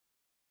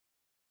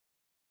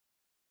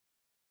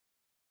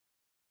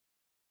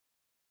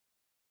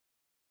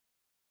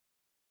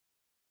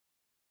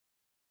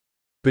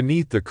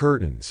Beneath the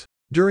curtains.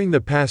 During the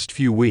past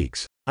few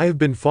weeks, I have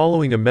been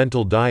following a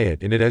mental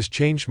diet and it has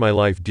changed my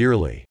life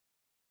dearly.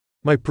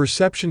 My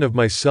perception of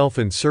myself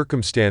and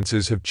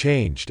circumstances have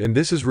changed, and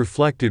this is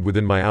reflected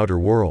within my outer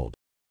world.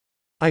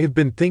 I have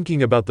been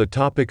thinking about the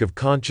topic of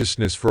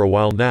consciousness for a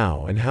while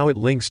now and how it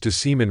links to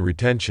semen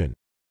retention.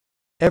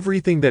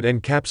 Everything that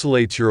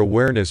encapsulates your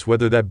awareness,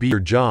 whether that be your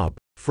job,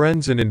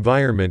 friends and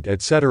environment,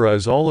 etc.,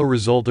 is all a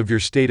result of your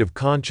state of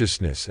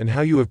consciousness and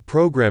how you have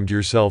programmed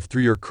yourself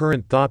through your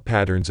current thought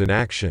patterns and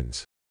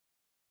actions.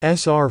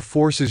 SR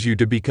forces you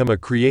to become a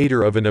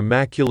creator of an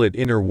immaculate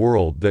inner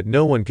world that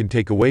no one can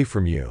take away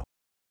from you.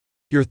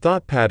 Your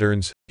thought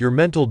patterns, your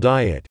mental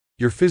diet,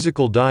 your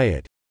physical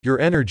diet, your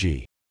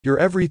energy, your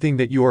everything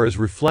that you are is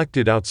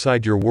reflected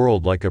outside your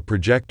world like a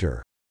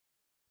projector.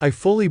 I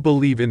fully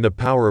believe in the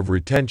power of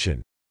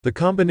retention. The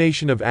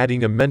combination of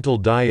adding a mental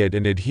diet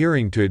and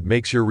adhering to it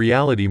makes your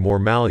reality more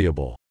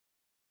malleable.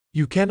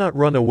 You cannot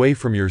run away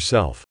from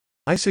yourself.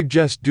 I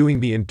suggest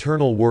doing the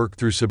internal work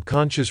through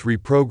subconscious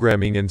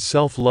reprogramming and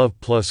self-love,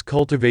 plus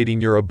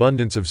cultivating your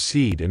abundance of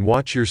seed, and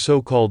watch your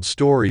so-called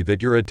story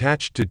that you're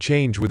attached to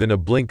change within a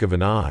blink of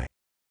an eye.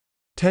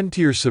 Tend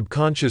to your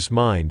subconscious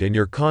mind and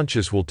your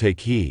conscious will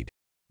take heed.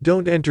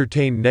 Don't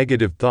entertain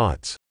negative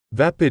thoughts,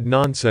 vapid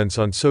nonsense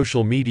on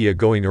social media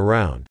going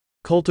around.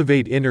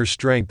 Cultivate inner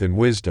strength and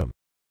wisdom.